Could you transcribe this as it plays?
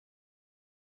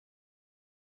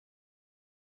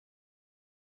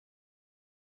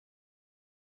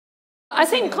I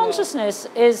think consciousness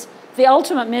is the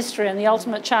ultimate mystery and the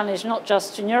ultimate challenge, not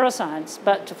just to neuroscience,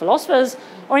 but to philosophers,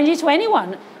 or indeed to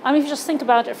anyone. I mean, if you just think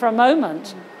about it for a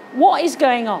moment, what is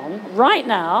going on right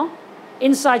now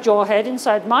inside your head,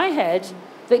 inside my head,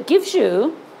 that gives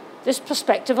you this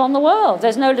perspective on the world?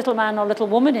 There's no little man or little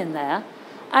woman in there.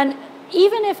 And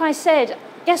even if I said,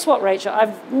 guess what, Rachel,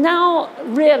 I've now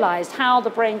realized how the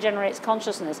brain generates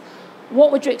consciousness,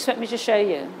 what would you expect me to show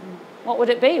you? What would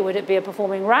it be? Would it be a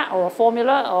performing rat or a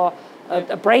formula or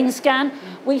a brain scan?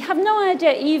 We have no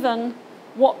idea even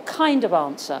what kind of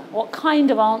answer,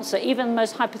 even the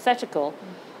most hypothetical,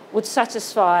 would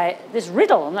satisfy this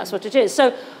riddle, and that's what it is.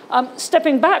 So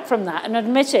stepping back from that and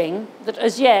admitting that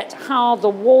as yet how the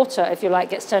water, if you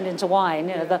like, gets turned into wine,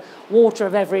 you know, the water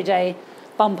of everyday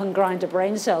bump and grinder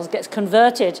brain cells gets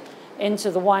converted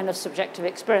into the wine of subjective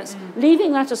experience.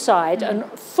 Leaving that aside and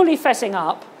fully fessing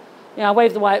up, you know, I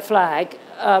wave the white flag,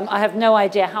 I have no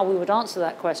idea how we would answer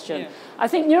that question. I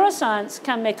think neuroscience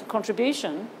can make a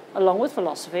contribution, along with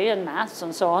philosophy and maths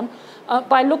and so on,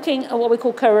 by looking at what we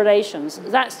call correlations.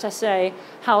 That's to say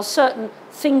how certain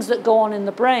things that go on in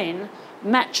the brain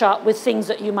match up with things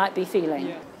that you might be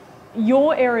feeling.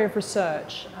 Your area of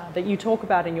research that you talk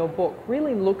about in your book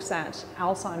really looks at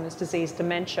Alzheimer's disease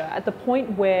dementia at the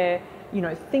point where, you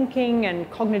know, thinking and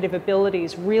cognitive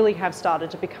abilities really have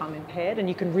started to become impaired, and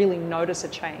you can really notice a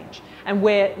change, and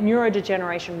where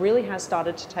neurodegeneration really has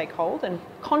started to take hold and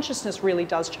consciousness really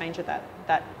does change at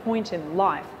that point in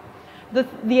life.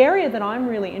 The area that I'm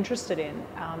really interested in,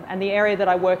 and the area that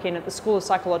I work in at the School of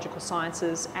Psychological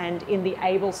Sciences and in the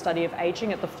ABLE study of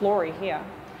aging at the Florey here,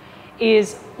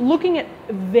 is looking at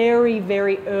very,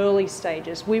 very early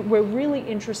stages. We're really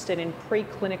interested in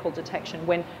preclinical detection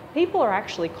when people are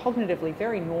actually cognitively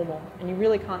very normal and you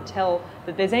really can't tell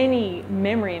that there's any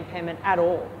memory impairment at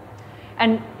all.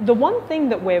 And the one thing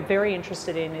that we're very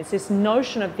interested in is this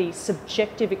notion of the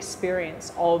subjective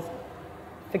experience of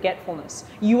forgetfulness.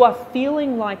 You are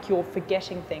feeling like you're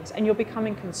forgetting things and you're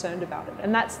becoming concerned about it.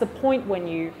 And that's the point when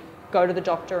you go to the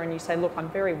doctor and you say, look, I'm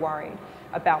very worried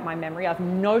about my memory. I've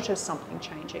noticed something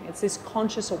changing. It's this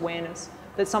conscious awareness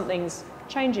that something's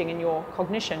changing in your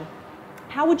cognition.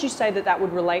 How would you say that that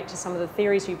would relate to some of the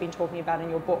theories you've been talking about in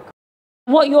your book?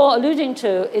 What you're alluding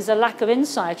to is a lack of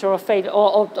insight or a failure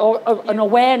or an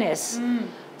awareness.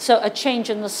 So a change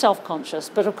in the self-conscious.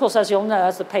 But of course, as you'll know,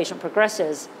 as the patient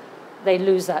progresses, they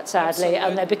lose that sadly.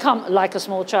 And they become like a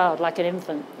small child, like an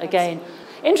infant again.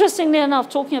 Interestingly enough,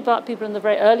 talking about people in the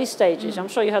very early stages, I'm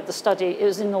sure you had the study, it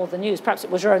was in all the news, perhaps it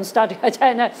was your own study, I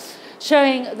don't know,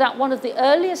 showing that one of the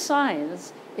earliest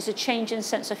signs is a change in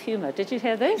sense of humour. Did you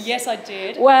hear this? Yes, I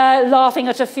did. Where laughing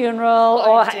at a funeral,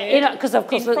 or you know, because of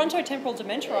course in frontotemporal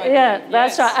dementia. I believe.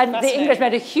 That's right. And the English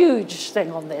made a huge thing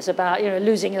on this about, you know,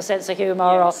 losing your sense of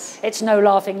humour, or it's no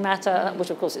laughing matter, which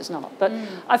of course it's not. But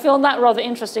I found that rather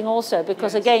interesting also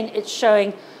because again, it's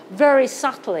showing very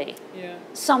subtly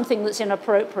something that's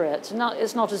inappropriate.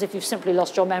 It's not as if you've simply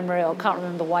lost your memory or can't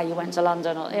remember why you went to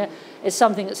London. Or, you know, it's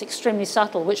something that's extremely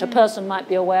subtle, which a person might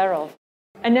be aware of.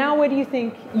 And now where do you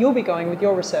think you'll be going with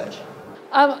your research?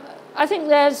 I think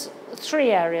there's three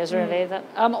areas really. That,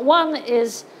 one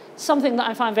is something that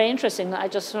I find very interesting that I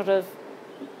just sort of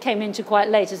came into quite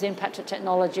late, is the impact of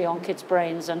technology on kids'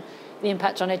 brains and the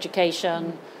impact on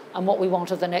education and what we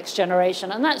want of the next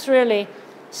generation. And that's really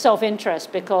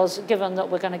self-interest, because given that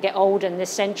we're going to get old in this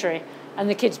century and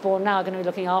the kids born now are going to be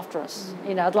looking after us,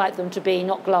 you know, I'd like them to be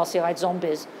not glassy-eyed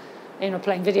zombies, you know,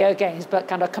 playing video games, but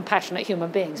kind of compassionate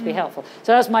human beings, be helpful.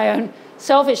 So that's my own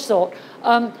selfish thought.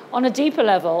 On a deeper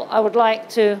level, I would like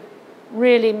to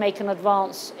really make an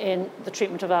advance in the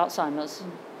treatment of Alzheimer's,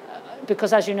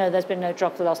 because as you know, there's been no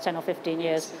drug for the last 10 or 15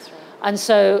 years. That's right. And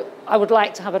so I would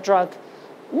like to have a drug,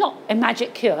 not a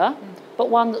magic cure, but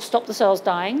one that stopped the cells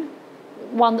dying,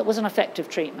 one that was an effective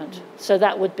treatment. So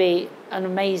that would be an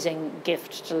amazing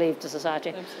gift to leave to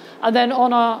society. Absolutely. And then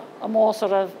on a more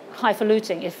sort of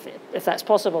highfalutin, if that's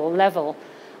possible, level,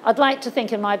 I'd like to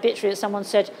think in my obituary that someone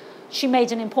said, she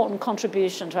made an important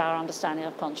contribution to our understanding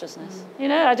of consciousness. You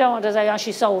know, I don't want to say, oh,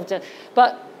 she solved it.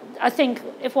 But I think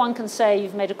if one can say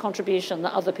you've made a contribution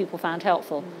that other people found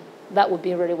helpful, that would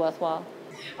be really worthwhile.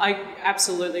 I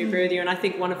absolutely agree with you. And I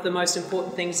think one of the most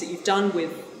important things that you've done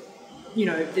with, you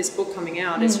know, this book coming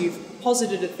out is you've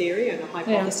posited a theory and a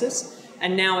hypothesis,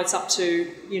 and now it's up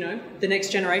to, you know, the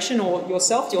next generation or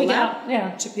yourself, your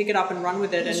lab, to pick it up and run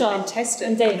with it and test it.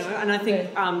 Indeed. You know? And I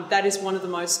think that is one of the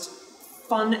most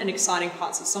fun and exciting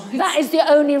parts of science. That is the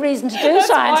only reason to do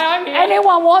science.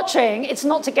 Anyone watching, it's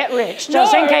not to get rich,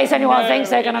 just in case anyone thinks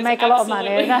they're going to make a lot of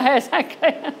money. No,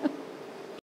 exactly.